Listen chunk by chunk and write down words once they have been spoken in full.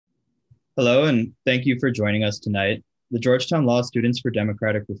Hello, and thank you for joining us tonight. The Georgetown Law Students for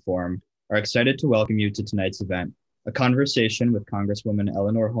Democratic Reform are excited to welcome you to tonight's event, a conversation with Congresswoman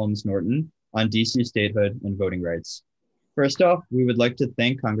Eleanor Holmes Norton on DC statehood and voting rights. First off, we would like to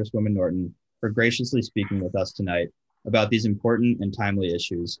thank Congresswoman Norton for graciously speaking with us tonight about these important and timely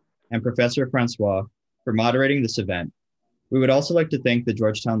issues, and Professor Francois for moderating this event. We would also like to thank the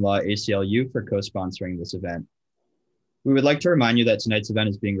Georgetown Law ACLU for co-sponsoring this event. We would like to remind you that tonight's event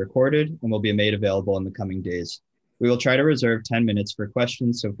is being recorded and will be made available in the coming days. We will try to reserve 10 minutes for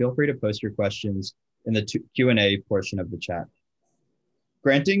questions, so feel free to post your questions in the Q&A portion of the chat.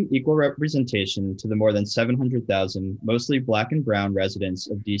 Granting equal representation to the more than 700,000 mostly Black and Brown residents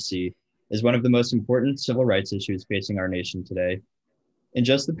of DC is one of the most important civil rights issues facing our nation today. In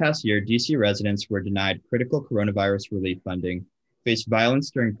just the past year, DC residents were denied critical coronavirus relief funding, faced violence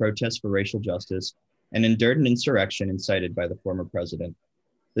during protests for racial justice, and endured an insurrection incited by the former president.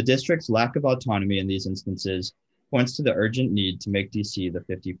 The district's lack of autonomy in these instances points to the urgent need to make DC the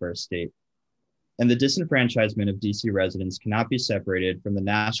 51st state. And the disenfranchisement of DC residents cannot be separated from the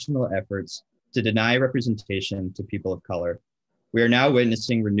national efforts to deny representation to people of color. We are now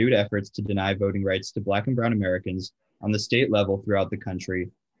witnessing renewed efforts to deny voting rights to Black and Brown Americans on the state level throughout the country,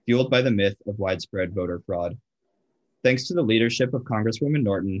 fueled by the myth of widespread voter fraud. Thanks to the leadership of Congresswoman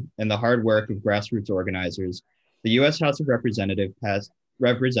Norton and the hard work of grassroots organizers, the U.S. House of Representatives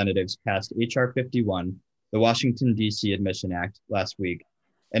passed H.R. 51, the Washington, D.C. Admission Act, last week.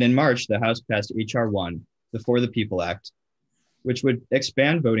 And in March, the House passed H.R. 1, the For the People Act, which would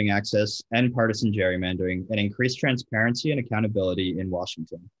expand voting access, end partisan gerrymandering, and increase transparency and accountability in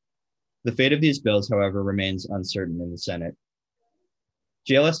Washington. The fate of these bills, however, remains uncertain in the Senate.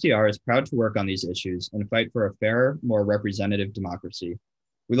 GLSDR is proud to work on these issues and fight for a fairer, more representative democracy.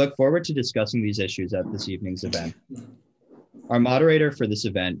 We look forward to discussing these issues at this evening's event. Our moderator for this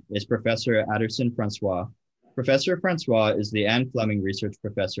event is Professor Aderson Francois. Professor Francois is the Anne Fleming Research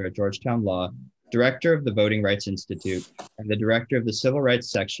Professor at Georgetown Law, Director of the Voting Rights Institute, and the Director of the Civil Rights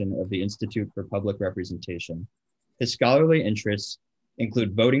Section of the Institute for Public Representation. His scholarly interests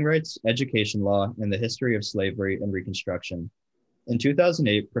include voting rights, education law, and the history of slavery and Reconstruction. In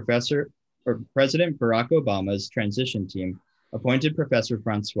 2008, President Barack Obama's transition team appointed Professor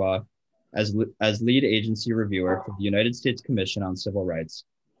Francois as lead agency reviewer for the United States Commission on Civil Rights.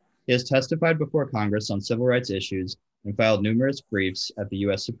 He has testified before Congress on civil rights issues and filed numerous briefs at the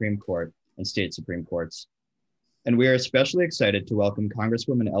U.S. Supreme Court and state Supreme Courts. And we are especially excited to welcome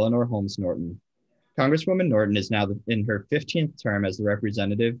Congresswoman Eleanor Holmes Norton. Congresswoman Norton is now in her 15th term as the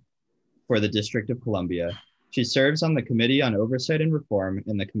representative for the District of Columbia. She serves on the Committee on Oversight and Reform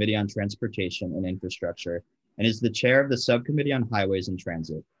and the Committee on Transportation and Infrastructure, and is the chair of the Subcommittee on Highways and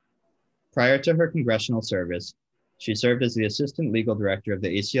Transit. Prior to her congressional service, she served as the Assistant Legal Director of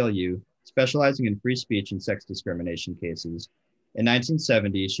the ACLU, specializing in free speech and sex discrimination cases. In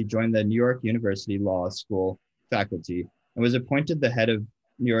 1970, she joined the New York University Law School faculty and was appointed the head of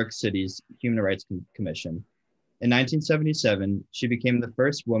New York City's Human Rights Commission. In 1977, she became the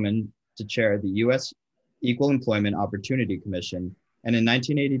first woman to chair the U.S. Equal Employment Opportunity Commission, and in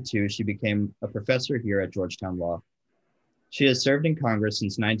 1982, she became a professor here at Georgetown Law. She has served in Congress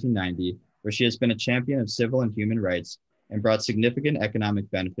since 1990, where she has been a champion of civil and human rights and brought significant economic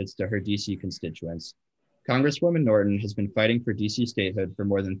benefits to her DC constituents. Congresswoman Norton has been fighting for DC statehood for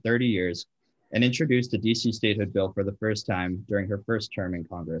more than 30 years and introduced a DC statehood bill for the first time during her first term in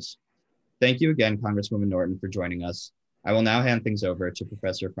Congress. Thank you again, Congresswoman Norton, for joining us. I will now hand things over to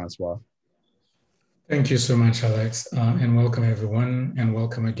Professor Francois. Thank you so much, Alex, and welcome everyone, and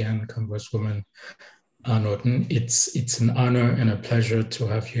welcome again, Congresswoman Norton. It's an honor and a pleasure to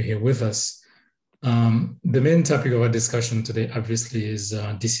have you here with us. The main topic of our discussion today, obviously, is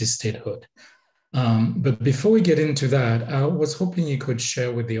DC statehood. But before we get into that, I was hoping you could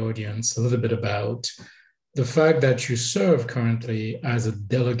share with the audience a little bit about the fact that you serve currently as a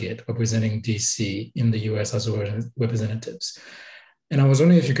delegate representing DC in the US House of Representatives. And I was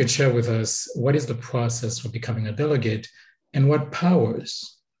wondering if you could share with us what is the process for becoming a delegate and what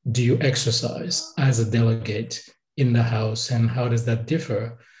powers do you exercise as a delegate in the House, and how does that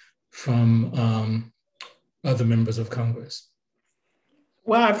differ from other members of Congress?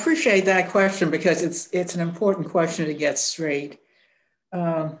 Well, I appreciate that question because it's an important question to get straight.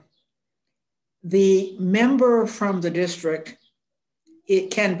 The member from the district,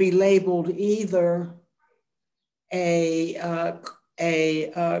 it can be labeled either a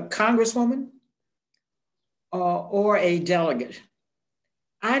congresswoman or a delegate.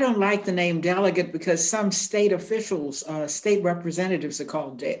 I don't like the name delegate because some state officials, state representatives are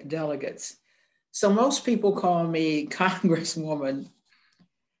called delegates. So most people call me Congresswoman.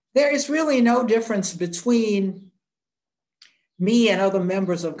 There is really no difference between me and other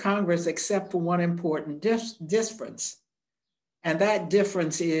members of Congress except for one important difference. And that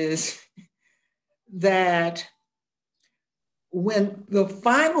difference is that when the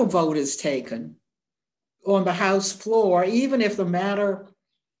final vote is taken on the House floor, even if the matter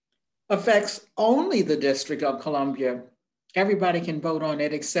affects only the District of Columbia, everybody can vote on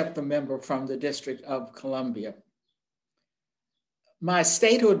it except the member from the District of Columbia. My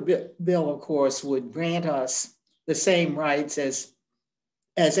statehood bill, of course, would grant us the same rights as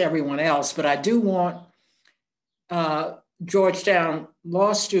everyone else, but I do want Georgetown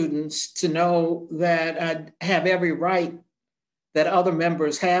law students to know that I have every right that other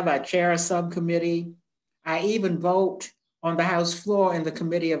members have. I chair a subcommittee. I even vote on the House floor in the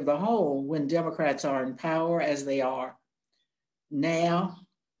Committee of the Whole when Democrats are in power, as they are now.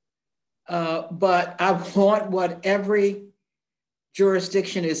 But I want what every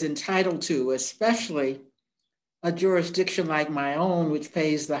jurisdiction is entitled to, especially a jurisdiction like my own, which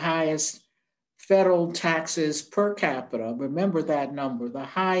pays the highest federal taxes per capita. Remember that number, the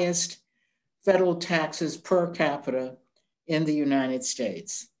highest federal taxes per capita in the United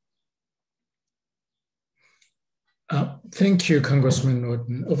States. Thank you, Congressman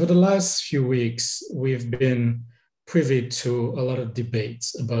Norton. Over the last few weeks, we've been privy to a lot of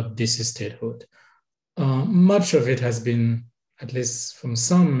debates about DC statehood. Much of it has been, at least from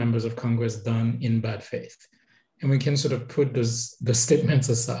some members of Congress, done in bad faith. And we can sort of put the statements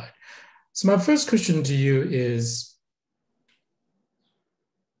aside. So my first question to you is,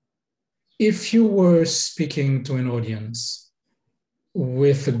 if you were speaking to an audience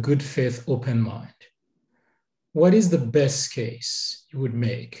with a good faith, open mind, what is the best case you would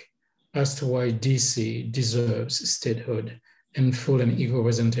make as to why DC deserves statehood and full and equal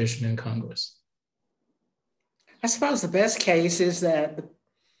representation in Congress? I suppose the best case is that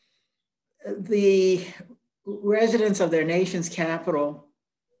the residents of their nation's capital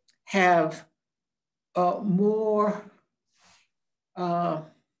have more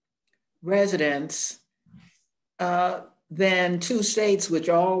residents than two states, which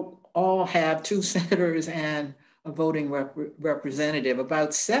all have two senators and a voting representative.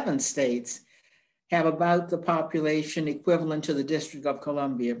 About 7 states have about the population equivalent to the District of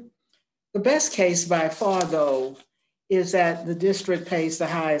Columbia. The best case by far, though, is that the district pays the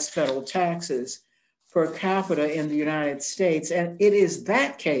highest federal taxes per capita in the United States. And it is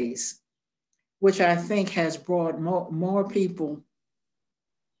that case which I think has brought more people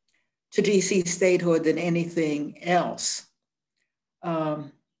to DC statehood than anything else.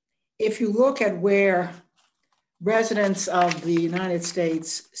 If you look at where residents of the United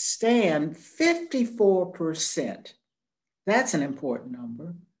States stand, 54%, that's an important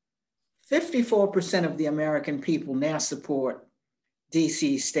number. 54% of the American people now support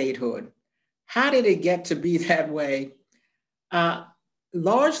DC statehood. How did it get to be that way?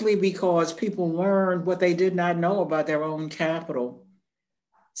 Largely because people learned what they did not know about their own capital.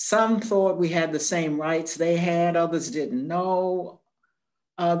 Some thought we had the same rights they had, others didn't know.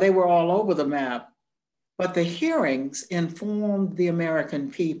 They were all over the map. But the hearings informed the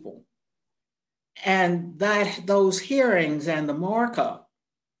American people. And those hearings and the markup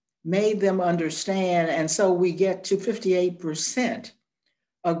made them understand. And so we get to 58%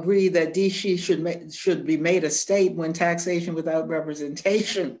 agree that DC should be made a state when taxation without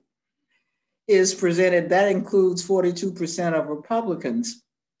representation is presented. That includes 42% of Republicans.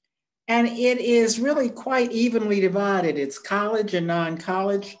 And it is really quite evenly divided. It's college and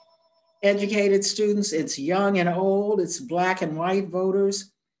non-college educated students, it's young and old, it's Black and white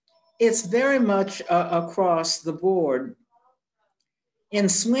voters. It's very much across the board. In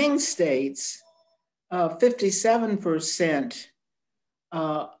swing states, 57%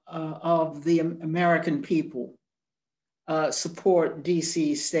 of the American people support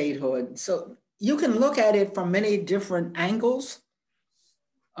DC statehood. So you can look at it from many different angles,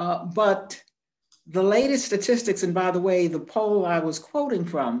 but the latest statistics, and by the way, the poll I was quoting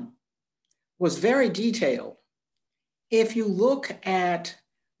from was very detailed. If you look at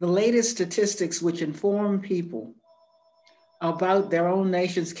the latest statistics which inform people about their own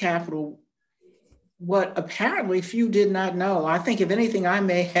nation's capital, what apparently few did not know. I think if anything, I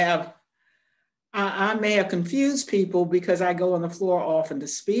may have confused people because I go on the floor often to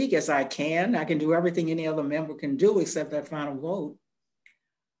speak, as I can. I can do everything any other member can do except that final vote.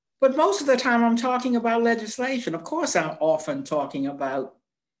 But most of the time I'm talking about legislation. Of course, I'm often talking about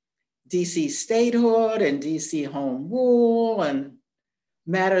DC statehood and DC home rule and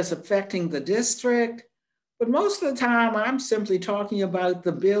matters affecting the district. But most of the time, I'm simply talking about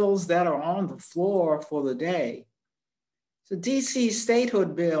the bills that are on the floor for the day. The DC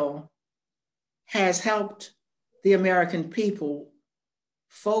statehood bill has helped the American people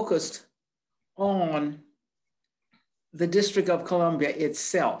focused on the District of Columbia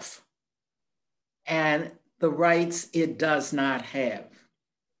itself and the rights it does not have.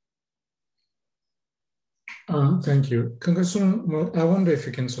 Thank you. Congresswoman, well, I wonder if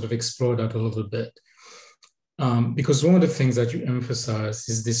you can sort of explore that a little bit. Because one of the things that you emphasize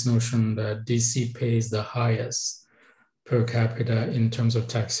is this notion that DC pays the highest per capita in terms of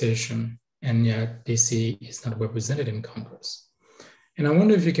taxation, and yet DC is not represented in Congress. And I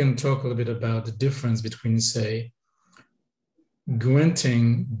wonder if you can talk a little bit about the difference between, say,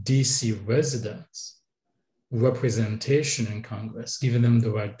 granting DC residents representation in Congress, giving them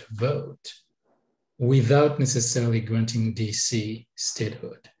the right to vote, without necessarily granting DC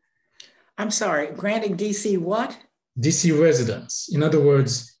statehood. I'm sorry, granting DC what? DC residents. In other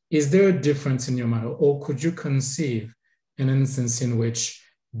words, is there a difference in your mind, or could you conceive an instance in which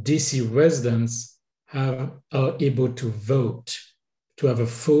DC residents are able to vote, to have a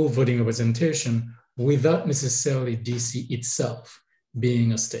full voting representation without necessarily DC itself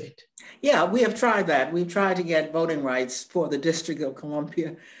being a state? Yeah, we have tried that. We've tried to get voting rights for the District of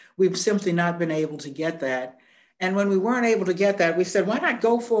Columbia. We've simply not been able to get that. And when we weren't able to get that, we said, why not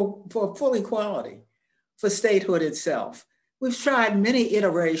go for full equality for statehood itself? We've tried many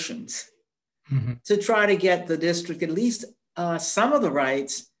iterations to try to get the district at least some of the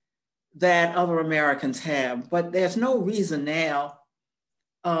rights that other Americans have. But there's no reason now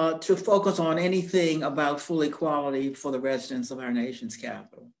to focus on anything about full equality for the residents of our nation's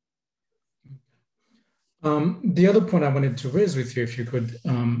capital. The other point I wanted to raise with you, if you could,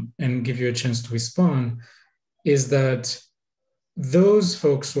 and give you a chance to respond, is that those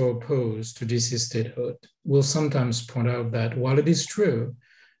folks who are opposed to DC statehood will sometimes point out that while it is true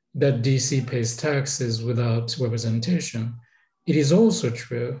that DC pays taxes without representation, it is also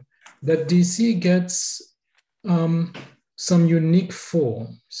true that DC gets some unique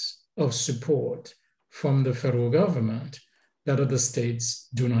forms of support from the federal government that other states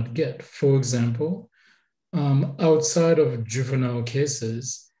do not get. For example, outside of juvenile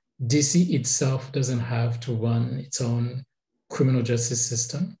cases, DC itself doesn't have to run its own criminal justice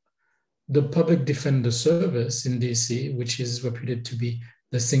system. The Public Defender Service in DC, which is reputed to be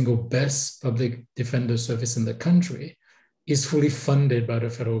the single best public defender service in the country, is fully funded by the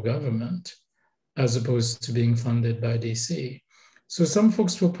federal government, as opposed to being funded by DC. So some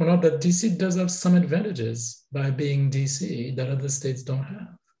folks will point out that DC does have some advantages by being DC that other states don't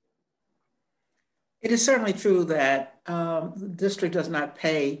have. It is certainly true that the district does not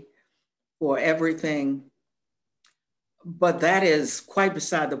pay for everything, but that is quite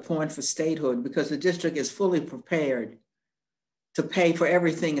beside the point for statehood, because the district is fully prepared to pay for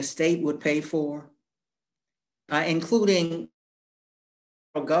everything a state would pay for, including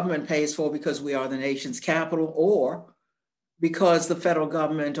what the government pays for because we are the nation's capital, or because the federal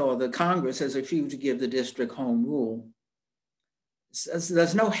government or the Congress has refused to give the district home rule. So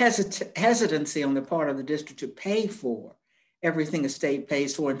there's no hesitancy on the part of the district to pay for everything a state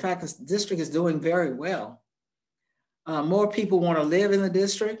pays for. In fact, the district is doing very well. More people want to live in the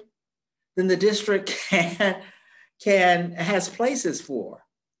district than the district has places for.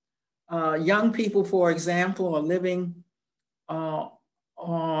 Young people, for example, are living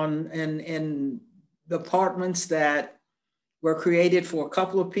in apartments that were created for a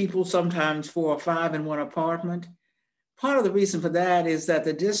couple of people, sometimes 4 or 5 in one apartment. Part of the reason for that is that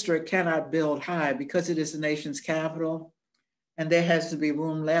the district cannot build high because it is the nation's capital, and there has to be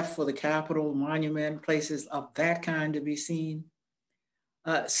room left for the Capitol monument, places of that kind to be seen,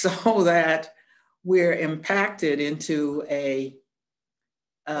 so that we're impacted into the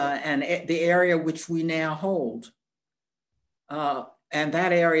area which we now hold. And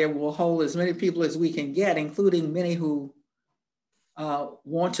that area will hold as many people as we can get, including many who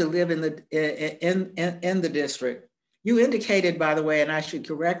want to live in the district. You indicated, by the way, and I should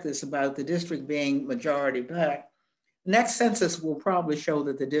correct this, about the district being majority Black. The next census will probably show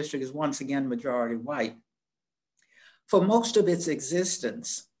that the district is once again majority white. For most of its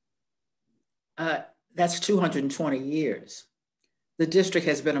existence, that's 220 years, the district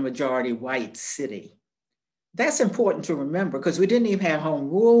has been a majority white city. That's important to remember because we didn't even have home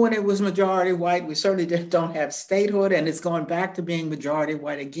rule when it was majority white. We certainly don't have statehood, and it's going back to being majority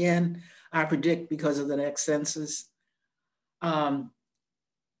white again, I predict, because of the next census.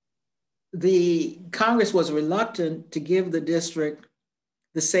 The Congress was reluctant to give the district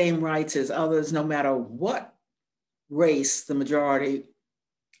the same rights as others, no matter what race the majority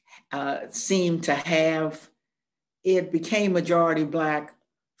seemed to have. It became majority Black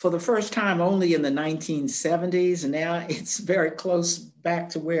for the first time only in the 1970s, and now it's very close back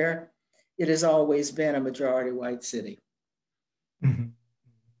to where it has always been a majority white city. Mm-hmm.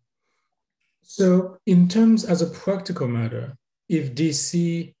 So in terms, as a practical matter, if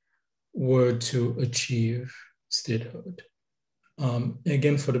DC were to achieve statehood,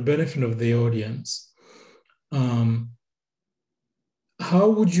 again, for the benefit of the audience, how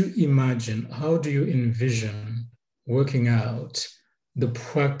would you imagine, how do you envision working out the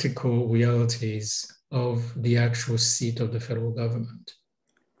practical realities of the actual seat of the federal government?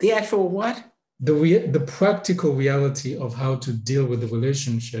 The actual what? The practical reality of how to deal with the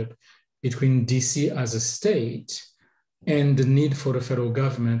relationship between DC as a state and the need for the federal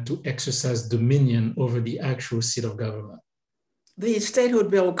government to exercise dominion over the actual seat of government. The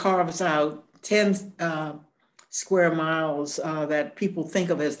statehood bill carves out 10 square miles that people think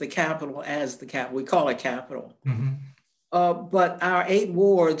of as the capital, we call it capital. Mm-hmm. But our 8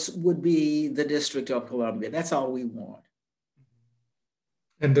 wards would be the District of Columbia. That's all we want.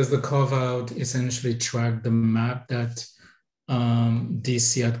 And does the carve-out essentially track the map that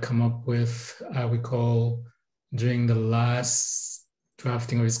DC had come up with, I recall, during the last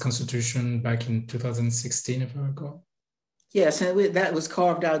drafting of its constitution back in 2016, if I recall? Yes, and that was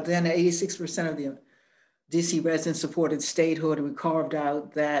carved out then. 86% of the DC residents supported statehood, and we carved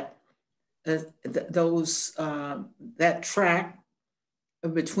out that that track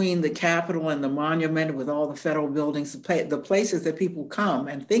between the Capitol and the monument with all the federal buildings, the places that people come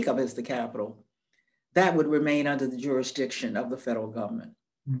and think of as the Capitol, that would remain under the jurisdiction of the federal government.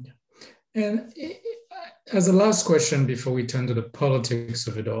 Okay. And as a last question before we turn to the politics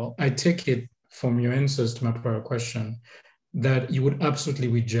of it all, I take it from your answers to my prior question that you would absolutely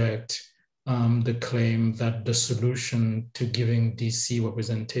reject the claim that the solution to giving DC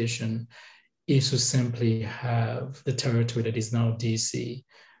representation is to simply have the territory that is now DC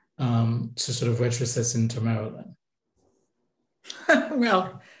to sort of retrocess into Maryland.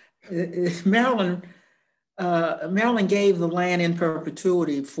 Well, Maryland gave the land in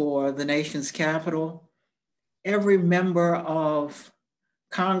perpetuity for the nation's capital. Every member of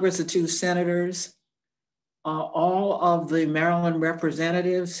Congress, the 2 senators, all of the Maryland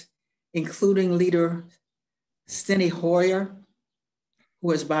representatives, including Leader Steny Hoyer,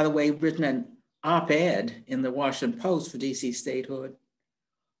 who has, by the way, written an op-ed in the Washington Post for DC statehood.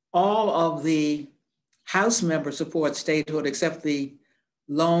 All of the House members support statehood except the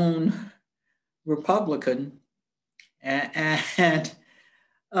lone Republican. And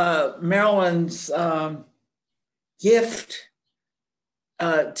Maryland's gift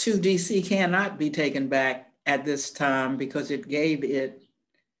to DC cannot be taken back at this time because it gave it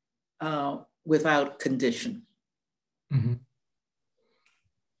without condition. Mm-hmm.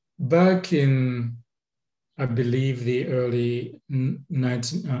 Back in, I believe, the early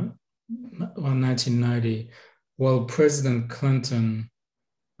 1990, while President Clinton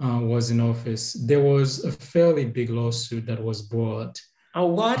was in office, there was a fairly big lawsuit that was brought. A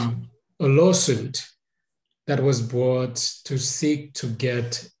what? A lawsuit that was brought to seek to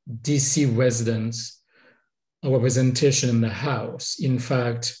get DC residents a representation in the House. In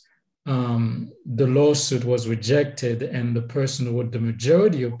fact, the lawsuit was rejected, and the person with the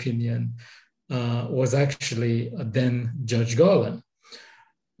majority opinion was actually then Judge Garland.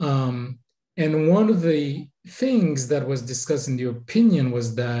 And one of the things that was discussed in the opinion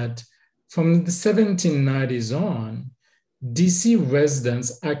was that from the 1790s on, DC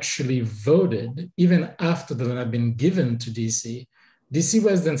residents actually voted, even after the land had been given to DC. DC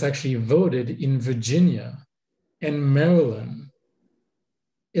residents actually voted in Virginia and Maryland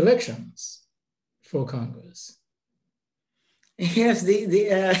elections for Congress. Yes, the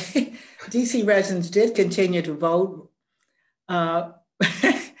DC residents did continue to vote.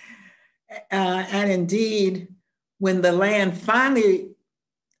 And indeed, when the land finally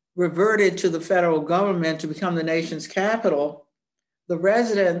reverted to the federal government to become the nation's capital, the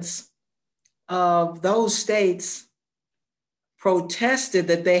residents of those states protested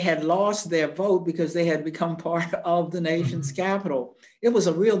that they had lost their vote because they had become part of the nation's capital. It was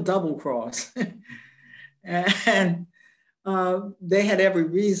a real double cross. And they had every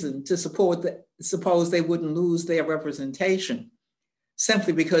reason to suppose they wouldn't lose their representation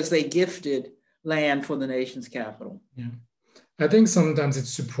simply because they gifted land for the nation's capital. Yeah. I think sometimes it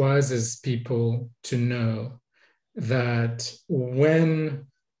surprises people to know that when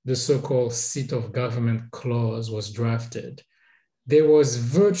the so-called seat of government clause was drafted, there was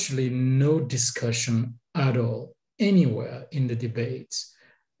virtually no discussion at all anywhere in the debates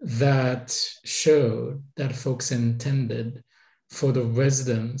that showed that folks intended for the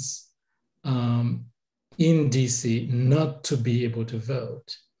residents in DC not to be able to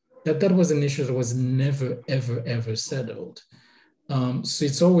vote. that was an issue that was never, ever, ever settled. So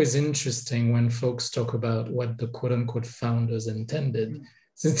it's always interesting when folks talk about what the quote unquote founders intended,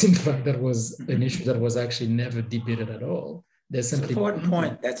 since in fact that was an issue that was actually never debated at all. There's simply an important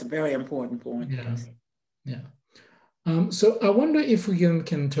point. That's a very important point. Yeah, yeah. So I wonder if we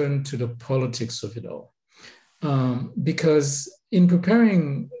can turn to the politics of it all, because in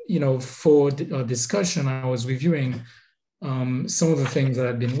preparing, for our discussion, I was reviewing some of the things that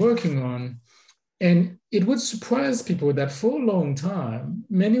I've been working on. And it would surprise people that for a long time,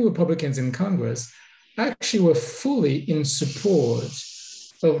 many Republicans in Congress actually were fully in support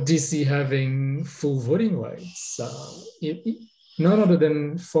of DC having full voting rights. None other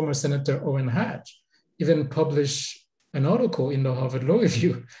than former Senator Orrin Hatch even published an article in the Harvard Law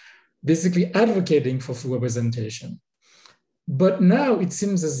Review basically advocating for full representation. But now it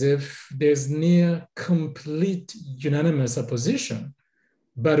seems as if there's near complete unanimous opposition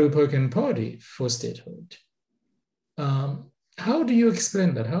by the Republican Party for statehood. How do you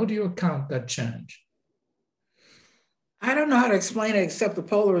explain that? How do you account that change? I don't know how to explain it except the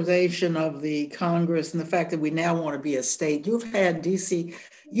polarization of the Congress and the fact that we now want to be a state. You've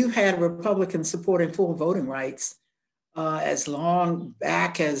had Republicans supporting full voting rights as long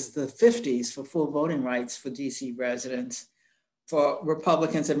back as the 50s for full voting rights for DC residents, for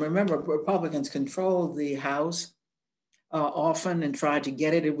Republicans. And remember, Republicans controlled the House often and tried to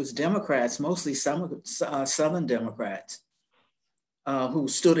get it. It was Democrats, mostly some Southern Democrats, who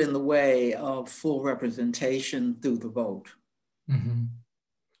stood in the way of full representation through the vote. Mm-hmm.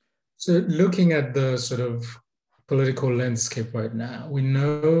 So looking at the sort of political landscape right now, we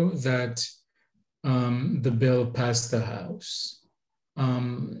know that the bill passed the House.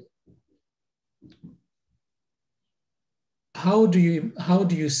 How do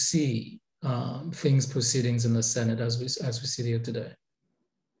you see things proceedings in the Senate as we sit here today?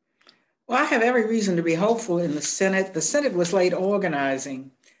 Well, I have every reason to be hopeful in the Senate. The Senate was late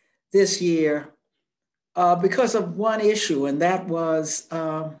organizing this year because of one issue, and that was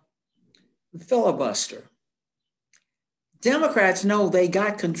the filibuster. Democrats know they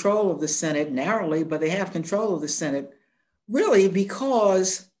got control of the Senate narrowly, but they have control of the Senate really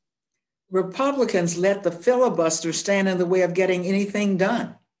because Republicans let the filibuster stand in the way of getting anything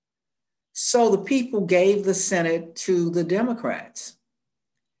done. So the people gave the Senate to the Democrats.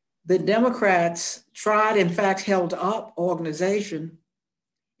 The Democrats tried, in fact, held up organization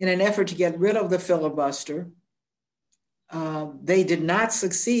in an effort to get rid of the filibuster. They did not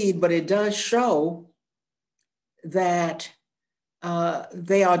succeed, but it does show that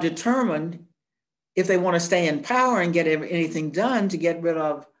they are determined, if they want to stay in power and get anything done, to get rid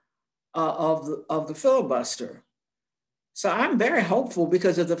of the filibuster. So I'm very hopeful,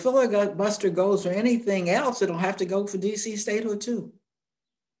 because if the filibuster goes for anything else, it'll have to go for DC statehood too.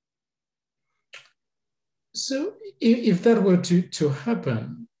 So if that were to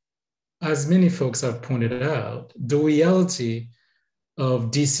happen, as many folks have pointed out, the reality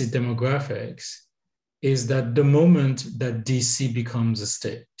of DC demographics is that the moment that DC becomes a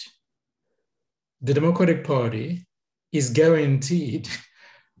state, the Democratic Party is guaranteed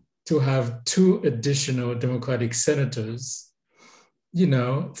to have 2 additional Democratic senators,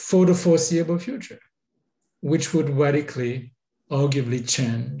 for the foreseeable future, which would radically, arguably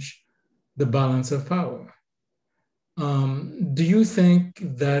change the balance of power. Do you think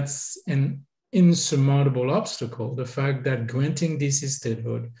that's an insurmountable obstacle, the fact that granting DC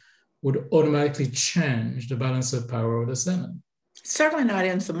statehood would automatically change the balance of power of the Senate? Certainly not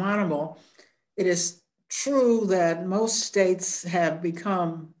insurmountable. It is true that most states have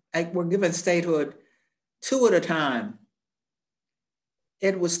were given statehood 2 at a time.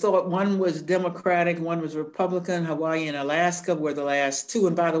 It was thought one was Democratic, one was Republican. Hawaii and Alaska were the last 2.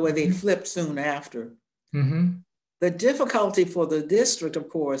 And by the way, they flipped soon after. Mm-hmm. The difficulty for the district, of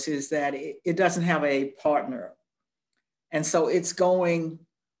course, is that it doesn't have a partner. And so it's going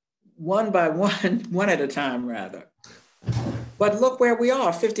one by one, one at a time, rather. But look where we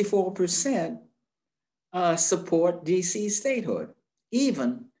are, 54% support DC statehood,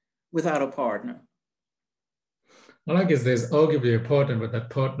 even without a partner. Well, I guess there's arguably a partner, but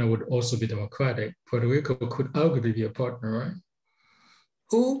that partner would also be Democratic. Puerto Rico could arguably be a partner, right?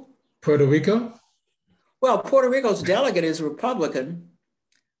 Who? Puerto Rico? Well, Puerto Rico's delegate is Republican,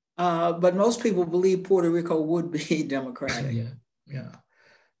 but most people believe Puerto Rico would be Democratic. Yeah.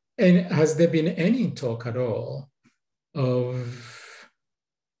 And has there been any talk at all of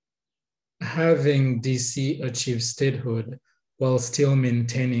having DC achieve statehood while still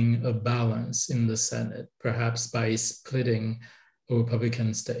maintaining a balance in the Senate, perhaps by splitting a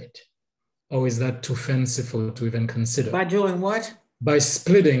Republican state? Or is that too fanciful to even consider? By doing what? by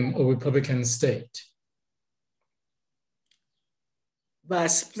splitting a Republican state? By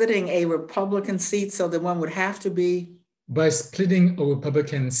splitting a Republican seat so that one would have to be? By splitting a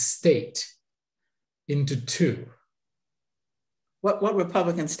Republican state into two. What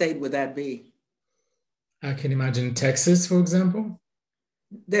Republican state would that be? I can imagine Texas, for example.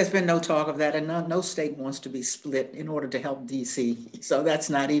 There's been no talk of that, and no state wants to be split in order to help DC. So that's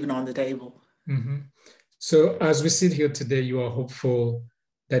not even on the table. Mm-hmm. So as we sit here today, you are hopeful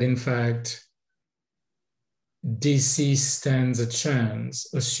that in fact, DC stands a chance,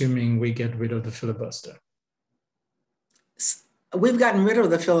 assuming we get rid of the filibuster. We've gotten rid of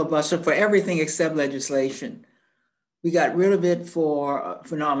the filibuster for everything except legislation. We got rid of it for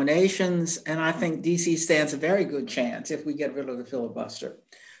nominations, and I think DC stands a very good chance if we get rid of the filibuster,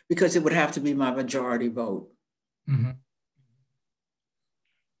 because it would have to be my majority vote. Mm-hmm.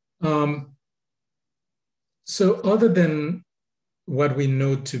 So other than what we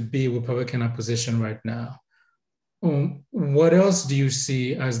know to be Republican opposition right now, what else do you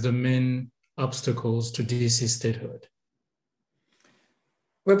see as the main obstacles to DC statehood?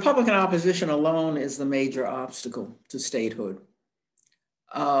 Republican opposition alone is the major obstacle to statehood.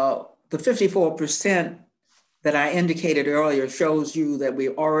 The 54% that I indicated earlier shows you that we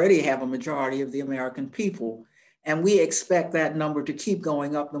already have a majority of the American people, and we expect that number to keep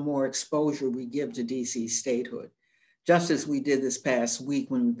going up the more exposure we give to DC statehood, just as we did this past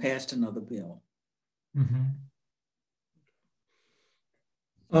week when we passed another bill. Mm-hmm.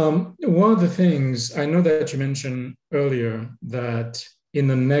 One of the things, I know that you mentioned earlier that in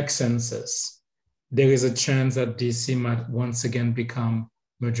the next census, there is a chance that DC might once again become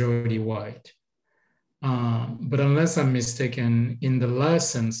majority white. But unless I'm mistaken, in the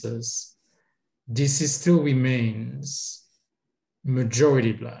last census, DC still remains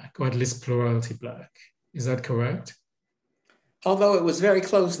majority Black, or at least plurality Black. Is that correct? Although it was very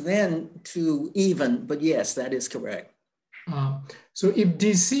close then to even, but yes, that is correct. So if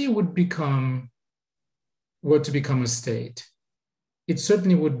DC were to become a state, it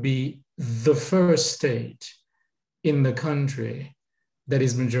certainly would be the first state in the country that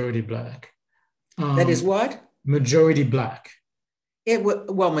is majority Black. That is what? Majority Black. It would,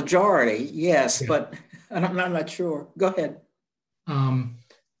 well, majority, yes, yeah. But I'm not sure. Go ahead.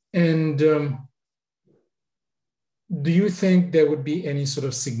 Do you think there would be any sort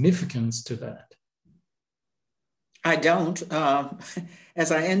of significance to that? I don't.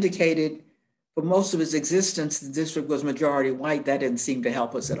 As I indicated, for most of its existence, the district was majority white. That didn't seem to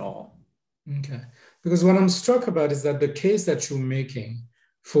help us at all. Okay. Because what I'm struck about is that the case that you're making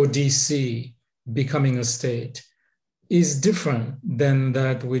for DC becoming a state is different than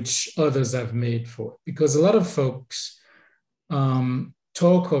that which others have made for it. Because a lot of folks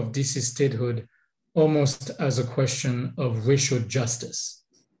talk of DC statehood almost as a question of racial justice.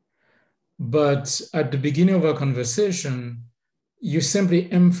 But at the beginning of our conversation, you simply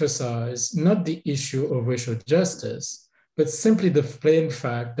emphasize not the issue of racial justice, but simply the plain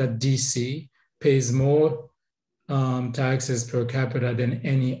fact that DC pays more taxes per capita than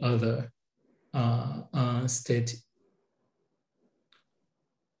any other state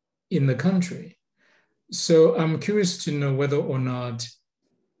in the country. So I'm curious to know whether or not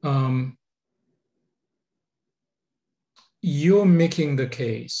you're making the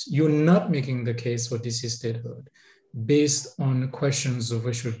case, you're not making the case for DC statehood based on questions of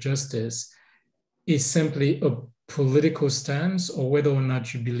racial justice is simply a political stance, or whether or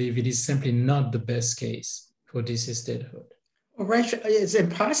not you believe it is simply not the best case for DC statehood. Well, it's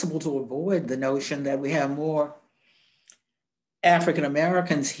impossible to avoid the notion that we have more African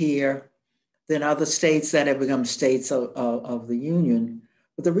Americans here than other states that have become states of the Union.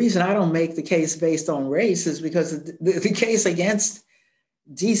 But the reason I don't make the case based on race is because the case against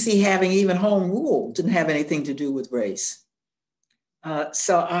DC having even home rule didn't have anything to do with race.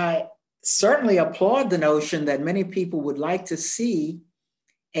 So I certainly applaud the notion that many people would like to see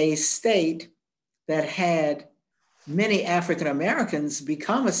a state that had many African Americans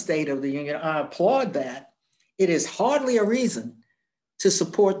become a state of the Union. I applaud that. It is hardly a reason to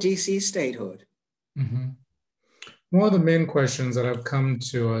support DC statehood. Mm-hmm. One of the main questions that have come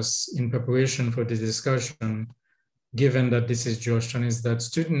to us in preparation for this discussion, given that this is Georgetown, is that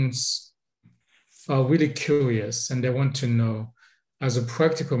students are really curious and they want to know, as a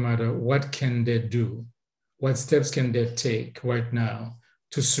practical matter, what can they do? What steps can they take right now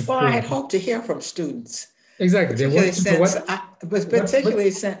to support? Well, I had hoped to hear from students. Exactly.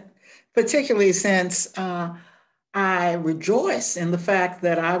 Particularly since I rejoice in the fact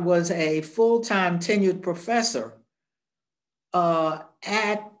that I was a full-time tenured professor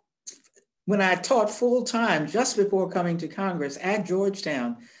at when I taught full time just before coming to Congress at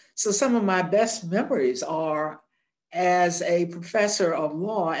Georgetown. So some of my best memories are as a professor of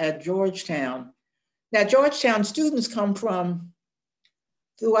law at Georgetown. Now, Georgetown students come from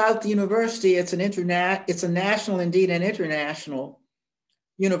throughout the university. It's a national, indeed an international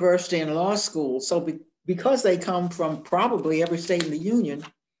university and law school. So because they come from probably every state in the union,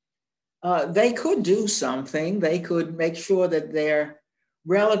 they could do something. They could make sure that their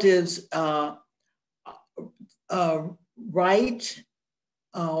relatives write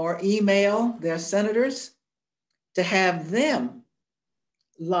or email their senators to have them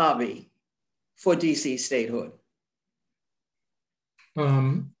lobby for DC statehood.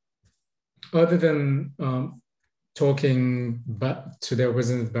 Other than talking back to their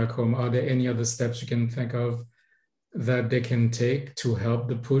residents back home, are there any other steps you can think of that they can take to help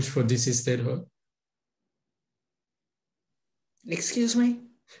the push for DC statehood? Excuse me?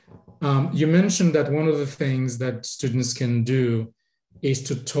 You mentioned that one of the things that students can do is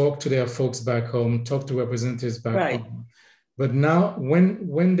to talk to their folks back home, talk to representatives back home. But now,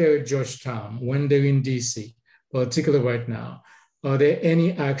 when they're at Georgetown, when they're in DC, particularly right now, are there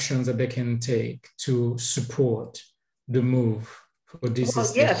any actions that they can take to support the move for DC?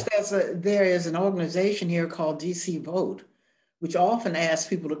 Well, yes, there is an organization here called DC Vote, which often asks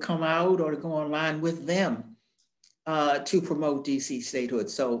people to come out or to go online with them to promote DC statehood.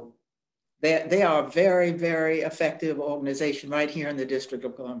 So they are a very, very effective organization right here in the District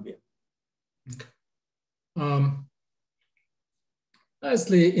of Columbia. Okay.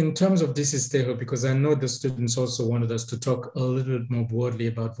 Lastly, in terms of DC statehood, because I know the students also wanted us to talk a little bit more broadly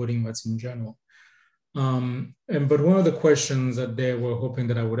about voting rights in general. But one of the questions that they were hoping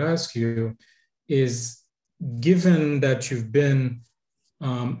that I would ask you is, given that you've been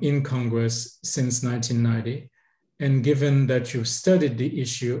in Congress since 1990, and given that you've studied the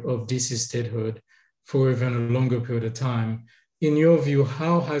issue of DC statehood for even a longer period of time, in your view,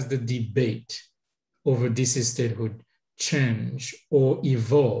 how has the debate over DC statehood changed or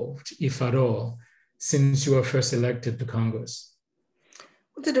evolved, if at all, since you were first elected to Congress?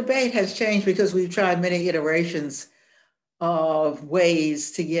 Well, the debate has changed because we've tried many iterations of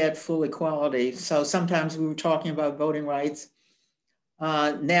ways to get full equality. So sometimes we were talking about voting rights.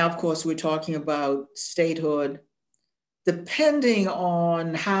 Now, of course, we're talking about statehood. Depending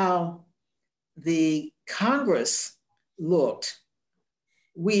on how the Congress looked,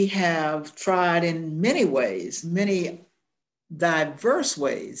 we have tried in many ways, many diverse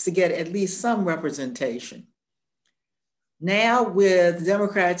ways to get at least some representation. Now, with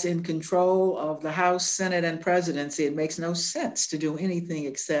Democrats in control of the House, Senate, and presidency, it makes no sense to do anything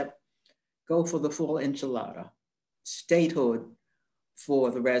except go for the full enchilada, statehood for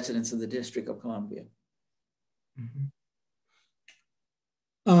the residents of the District of Columbia. Mm-hmm.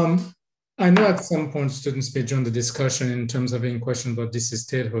 I know at some point students may join the discussion in terms of any questions about DC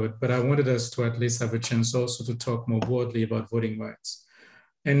statehood, but I wanted us to at least have a chance also to talk more broadly about voting rights.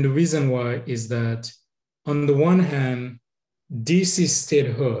 And the reason why is that on the one hand, DC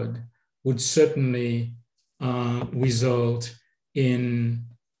statehood would certainly result in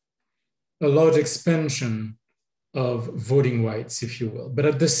a large expansion of voting rights, if you will. But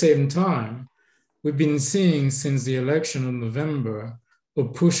at the same time, we've been seeing since the election of November a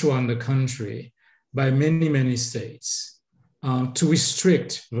push around the country by many, many states to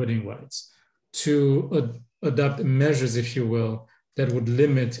restrict voting rights, to adopt measures, if you will, that would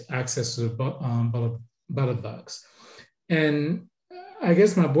limit access to the ballot box. And I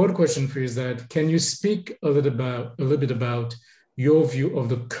guess my broad question for you is that, can you speak a little bit about your view of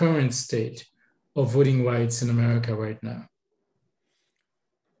the current state of voting rights in America right now?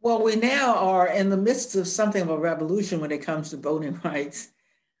 Well, we now are in the midst of something of a revolution when it comes to voting rights.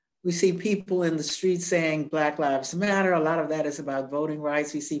 We see people in the streets saying Black Lives Matter. A lot of that is about voting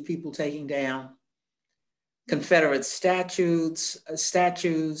rights. We see people taking down Confederate statues.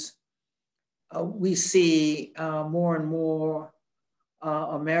 We see more and more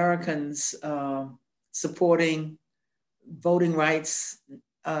Americans supporting voting rights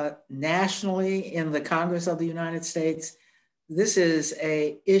nationally in the Congress of the United States. This is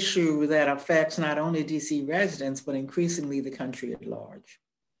an issue that affects not only DC residents, but increasingly the country at large.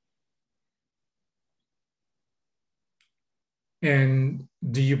 And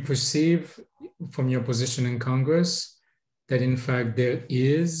do you perceive from your position in Congress that in fact there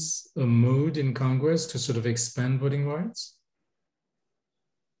is a mood in Congress to sort of expand voting rights?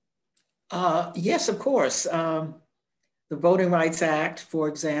 Yes, of course. The Voting Rights Act, for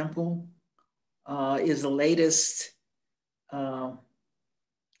example, is the latest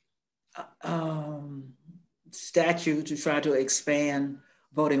statute to try to expand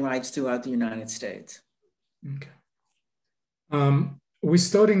voting rights throughout the United States. Okay. We're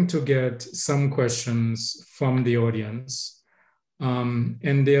starting to get some questions from the audience.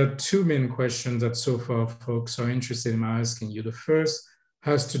 And there are two main questions that so far folks are interested in asking you. The first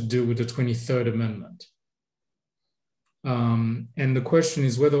has to do with the 23rd Amendment. And the question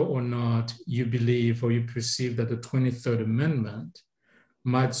is whether or not you believe or you perceive that the 23rd Amendment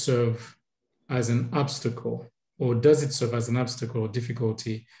might serve as an obstacle, or does it serve as an obstacle or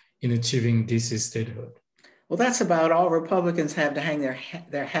difficulty in achieving DC statehood? Well, that's about all Republicans have to hang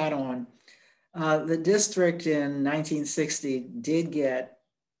their hat on. The district in 1960 did get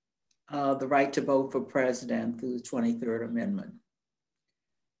the right to vote for president through the 23rd Amendment.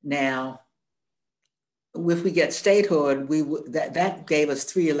 Now, if we get statehood, that gave us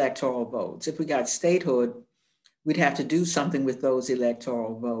 3 electoral votes. If we got statehood, we'd have to do something with those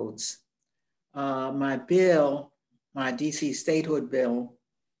electoral votes. My bill, my DC statehood bill,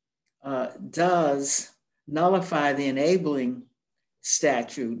 does nullify the enabling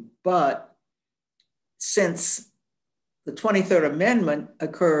statute, but since the 23rd Amendment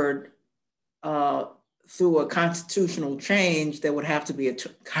occurred through a constitutional change, there would have to be a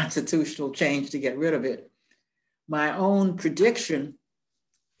constitutional change to get rid of it. My own prediction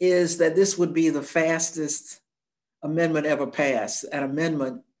is that this would be the fastest amendment ever passed, an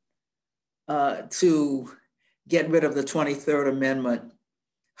amendment to get rid of the 23rd Amendment,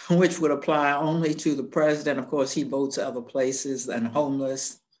 which would apply only to the president. Of course, he votes other places and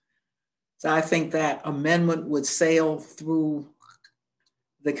homeless. So I think that amendment would sail through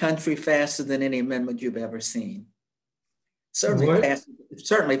the country faster than any amendment you've ever seen.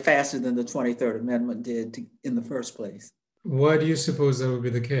 Certainly faster than the 23rd Amendment did in the first place. Why do you suppose that would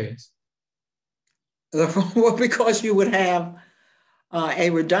be the case? Well, because you would have a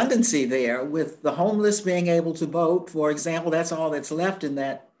redundancy there with the homeless being able to vote. For example, that's all that's left in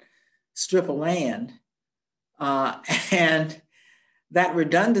that strip of land. And that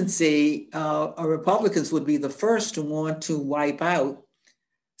redundancy, Republicans would be the first to want to wipe out,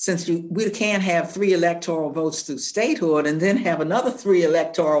 since we can't have 3 electoral votes through statehood and then have another 3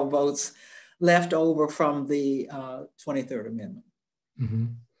 electoral votes left over from the 23rd Amendment. Mm-hmm.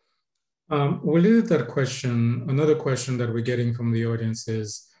 Related to that question, another question that we're getting from the audience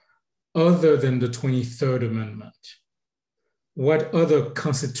is, other than the 23rd Amendment, what other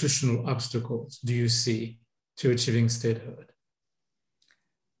constitutional obstacles do you see to achieving statehood?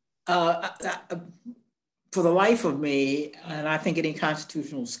 For the life of me, and I think any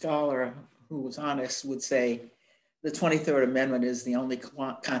constitutional scholar who was honest would say the 23rd Amendment is the only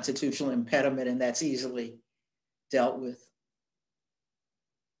constitutional impediment, and that's easily dealt with.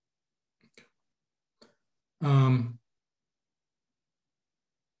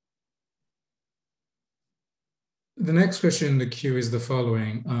 The next question in the queue is the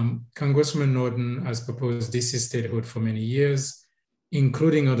following. Congresswoman Norton has proposed DC statehood for many years,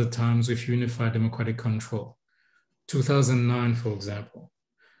 including other times with unified democratic control, 2009, for example.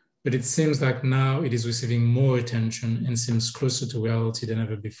 But it seems like now it is receiving more attention and seems closer to reality than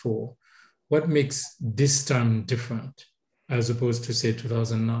ever before. What makes this time different as opposed to, say,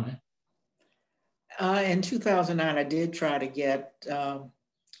 2009? In 2009, I did try to get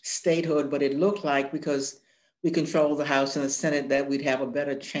statehood, but it looked like, because we control the House and the Senate, that we'd have a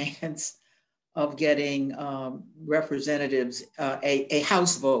better chance of getting representatives, a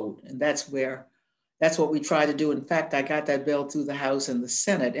House vote. And that's what we try to do. In fact, I got that bill through the House and the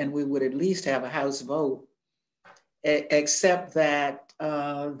Senate, and we would at least have a House vote, except that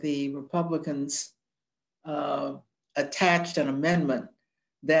the Republicans attached an amendment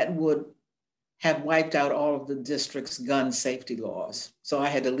that would have wiped out all of the district's gun safety laws. So I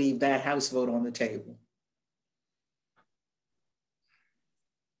had to leave that House vote on the table.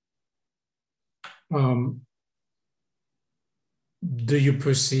 Do you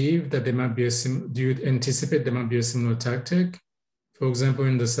perceive that there might be do you anticipate there might be a similar tactic, for example,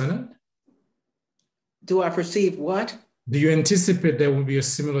 in the Senate? Do I perceive what? Do you anticipate there will be a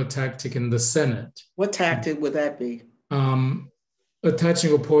similar tactic in the Senate? What tactic would that be?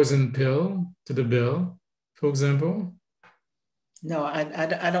 Attaching a poison pill to the bill, for example? No,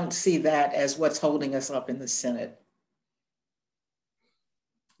 I don't see that as what's holding us up in the Senate.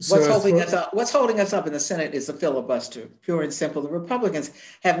 So what's holding us up in the Senate is the filibuster, pure and simple. The Republicans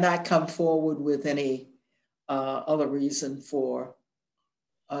have not come forward with any other reason for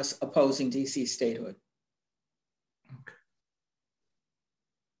us opposing DC statehood. Okay.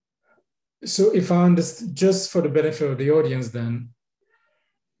 So if I understand, just for the benefit of the audience then,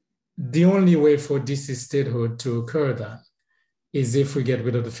 the only way for DC statehood to occur then is if we get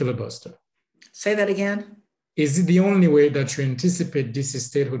rid of the filibuster. Say that again? is it the only way that you anticipate DC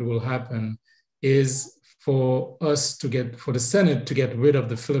statehood will happen is for the Senate to get rid of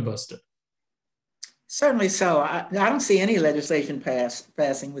the filibuster? Certainly so. I don't see any legislation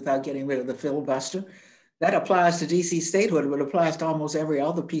passing without getting rid of the filibuster. That applies to DC statehood, but it applies to almost every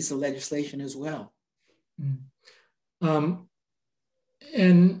other piece of legislation as well.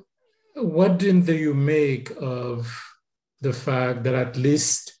 And what do you make of the fact that at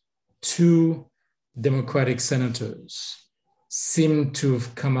least 2 Democratic senators seem to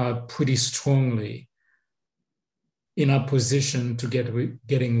have come out pretty strongly in opposition to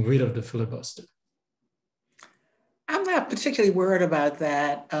getting rid of the filibuster? I'm not particularly worried about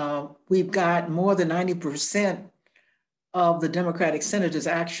that. We've got more than 90% of the Democratic senators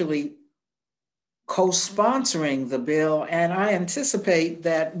actually co-sponsoring the bill, and I anticipate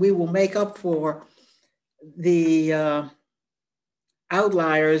that we will make up for the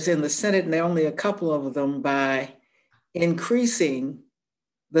outliers in the Senate, and there are only a couple of them, by increasing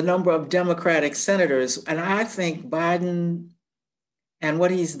the number of Democratic senators. And I think Biden and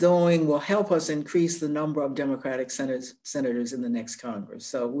what he's doing will help us increase the number of Democratic senators in the next Congress.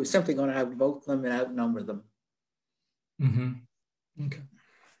 So we're simply going to outvote them and outnumber them. Mm-hmm. Okay.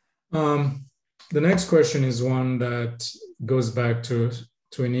 The next question is one that goes back to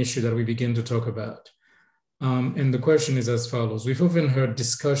an issue that we begin to talk about. And the question is as follows. We've often heard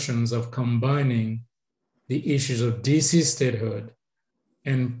discussions of combining the issues of DC statehood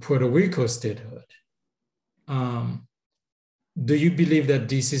and Puerto Rico statehood. Do you believe that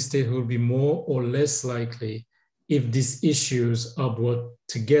DC statehood will be more or less likely if these issues are brought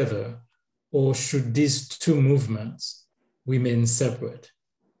together, or should these 2 movements remain separate?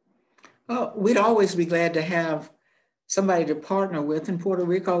 Well, we'd always be glad to have somebody to partner with. In Puerto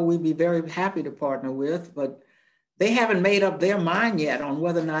Rico, we'd be very happy to partner with, but they haven't made up their mind yet on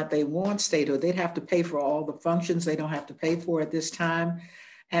whether or not they want statehood. They'd have to pay for all the functions they don't have to pay for at this time.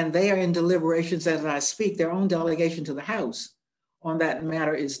 And they are in deliberations as I speak. Their own delegation to the House on that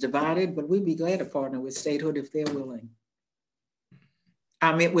matter is divided, but we'd be glad to partner with statehood if they're willing.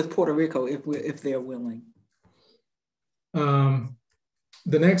 I mean, with Puerto Rico, if they're willing.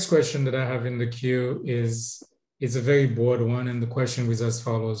 The next question that I have in the queue is a very broad one, and the question is as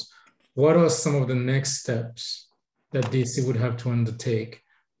follows. What are some of the next steps that DC would have to undertake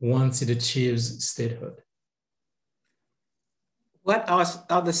once it achieves statehood? What are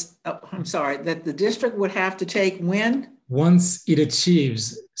the, I'm sorry, that the district would have to take when? Once it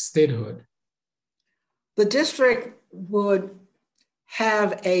achieves statehood. The district would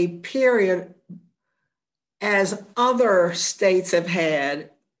have a period, as other states have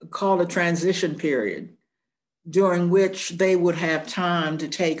had, called a transition period, during which they would have time to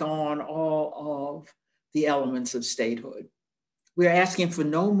take on all of the elements of statehood. We're asking for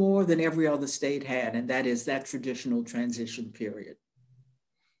no more than every other state had, and that is that traditional transition period.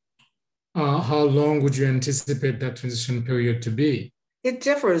 How long would you anticipate that transition period to be? It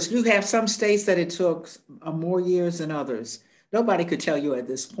differs. You have some states that it took more years than others. Nobody could tell you at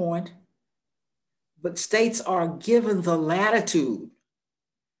this point. But states are given the latitude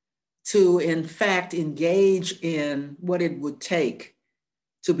to, in fact, engage in what it would take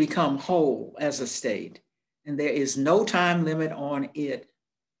to become whole as a state. And there is no time limit on it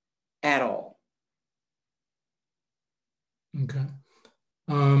at all. Okay.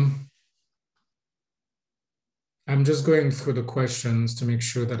 I'm just going through the questions to make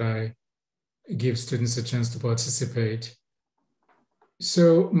sure that I give students a chance to participate.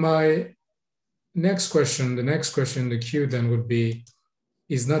 So my next question, the next question in the queue then would be,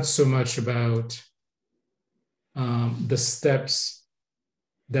 is not so much about the steps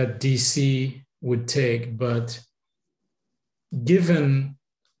that DC would take, but given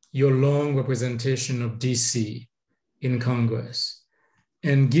your long representation of DC in Congress,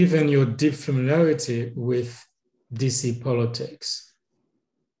 and given your deep familiarity with DC politics,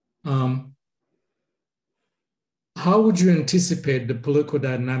 how would you anticipate the political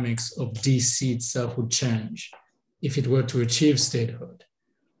dynamics of DC itself would change if it were to achieve statehood?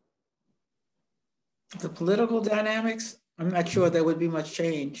 The political dynamics, I'm not sure there would be much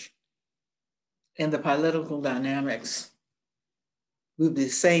change in the political dynamics. We'd be the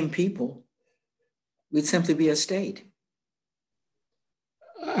same people. We'd simply be a state.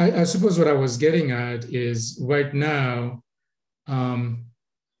 I suppose what I was getting at is right now,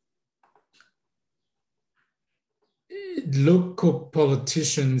 local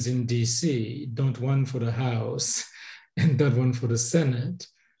politicians in DC don't run for the House and don't run for the Senate.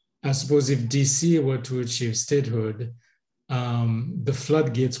 I suppose if DC were to achieve statehood, the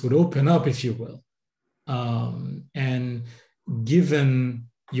floodgates would open up, if you will. And given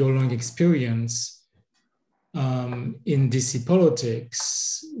your long experience in DC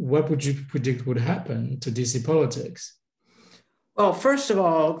politics, what would you predict would happen to DC politics? Well, first of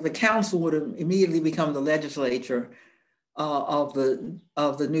all, the council would immediately become the legislature of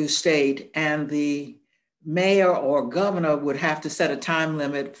the new state, and the mayor or governor would have to set a time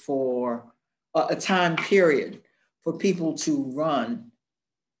limit for a time period for people to run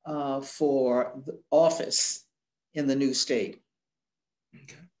for the office in the new state.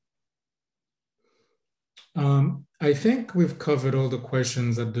 Okay. I think we've covered all the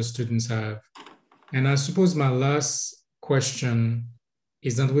questions that the students have. And I suppose my last question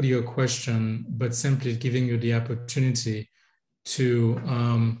is not really a question, but simply giving you the opportunity to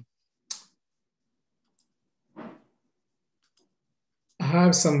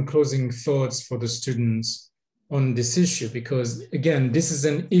have some closing thoughts for the students on this issue, because again, this is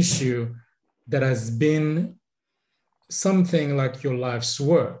an issue that has been something like your life's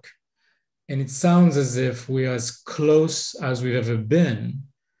work. And it sounds as if we are as close as we've ever been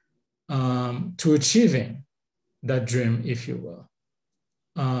to achieving that dream, if you will.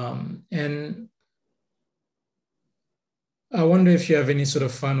 And I wonder if you have any sort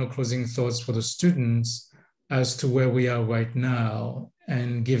of final closing thoughts for the students as to where we are right now,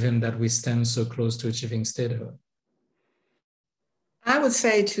 and given that we stand so close to achieving statehood. I would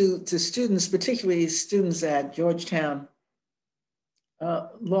say to students, particularly students at Georgetown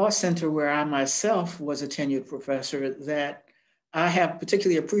Law Center, where I myself was a tenured professor, that I have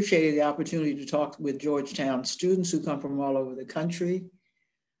particularly appreciated the opportunity to talk with Georgetown students who come from all over the country,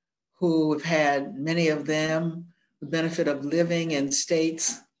 who have had, many of them, the benefit of living in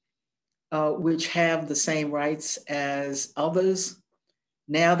states which have the same rights as others.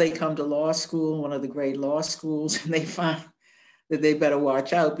 Now they come to law school, one of the great law schools, and they find that they better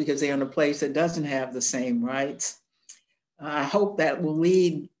watch out because they're in a place that doesn't have the same rights. I hope that will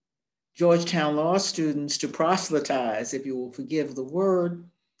lead Georgetown law students to proselytize, if you will forgive the word,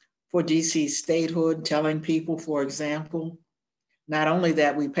 for DC statehood, telling people, for example, not only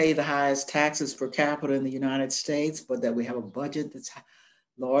that we pay the highest taxes per capita in the United States, but that we have a budget that's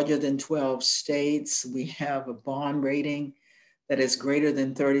larger than 12 states. We have a bond rating that is greater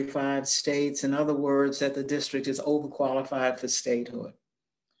than 35 states. In other words, that the district is overqualified for statehood.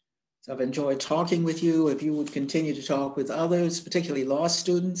 So I've enjoyed talking with you. If you would continue to talk with others, particularly law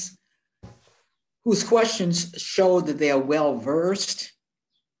students, whose questions show that they are well-versed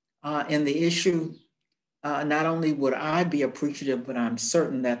in the issue, not only would I be appreciative, but I'm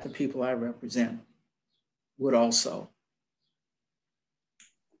certain that the people I represent would also.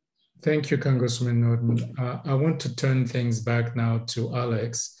 Thank you, Congresswoman Norton. I want to turn things back now to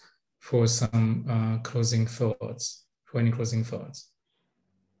Alex for some closing thoughts, for any closing thoughts.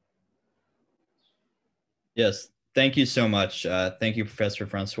 Yes, thank you so much. Thank you, Professor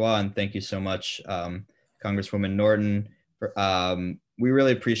Francois, and thank you so much, Congresswoman Norton. We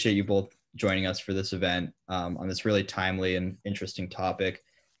really appreciate you both joining us for this event on this really timely and interesting topic.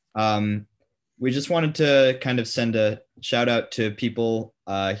 We just wanted to kind of send a shout out to people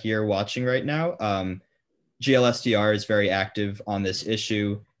here watching right now. GLSDR is very active on this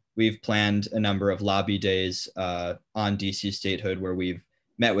issue. We've planned a number of lobby days on DC statehood where we've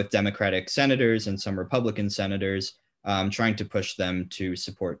met with Democratic senators and some Republican senators, trying to push them to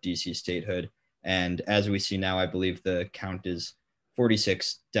support DC statehood. And as we see now, I believe the count is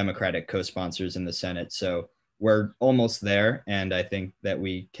 46 Democratic co-sponsors in the Senate. So we're almost there, and I think that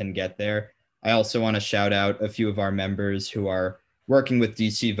we can get there. I also want to shout out a few of our members who are working with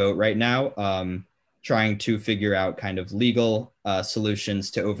DC Vote right now, trying to figure out kind of legal solutions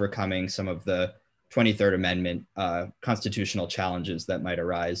to overcoming some of the 23rd Amendment constitutional challenges that might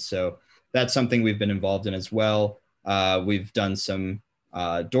arise. So that's something we've been involved in as well. We've done some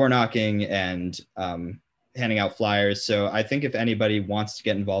door knocking and handing out flyers. So I think if anybody wants to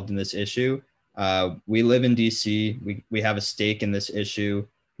get involved in this issue, we live in DC. We have a stake in this issue.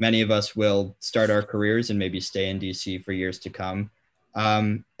 Many of us will start our careers and maybe stay in DC for years to come.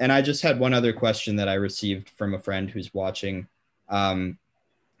 And I just had one other question that I received from a friend who's watching.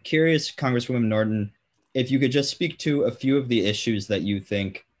 Curious, Congresswoman Norton, if you could just speak to a few of the issues that you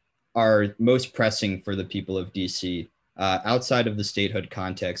think are most pressing for the people of DC outside of the statehood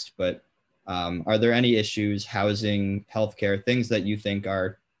context, but are there any issues, housing, healthcare, things that you think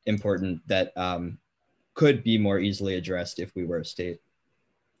are important that could be more easily addressed if we were a state?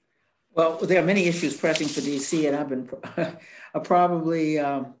 Well, there are many issues pressing for DC, and I've been probably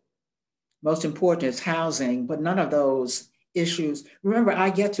most important is housing, but none of those issues. Remember, I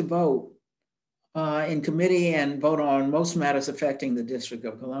get to vote in committee and vote on most matters affecting the District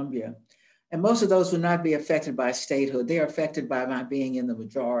of Columbia. And most of those will not be affected by statehood. They are affected by my being in the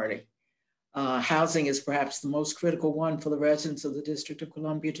majority. Housing is perhaps the most critical one for the residents of the District of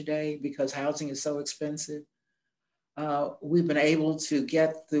Columbia today because housing is so expensive. We've been able to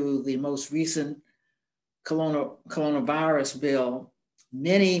get through the most recent coronavirus bill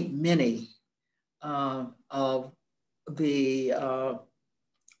many of the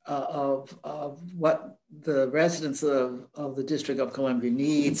of what the residents of the District of Columbia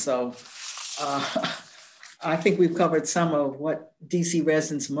need. So I think we've covered some of what DC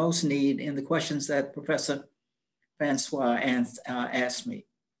residents most need in the questions that Professor Francois asked me.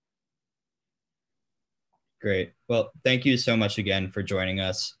 Great. Well, thank you so much again for joining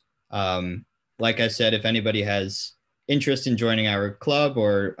us. Like I said, if anybody has interest in joining our club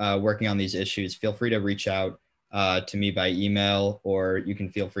or working on these issues, feel free to reach out to me by email, or you can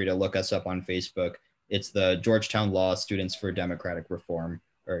feel free to look us up on Facebook. It's the Georgetown Law Students for Democratic Reform,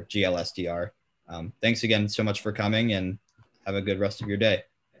 or GLSDR. Thanks again so much for coming, and have a good rest of your day.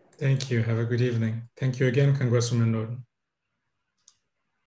 Thank you. Have a good evening. Thank you again, Congresswoman Norton.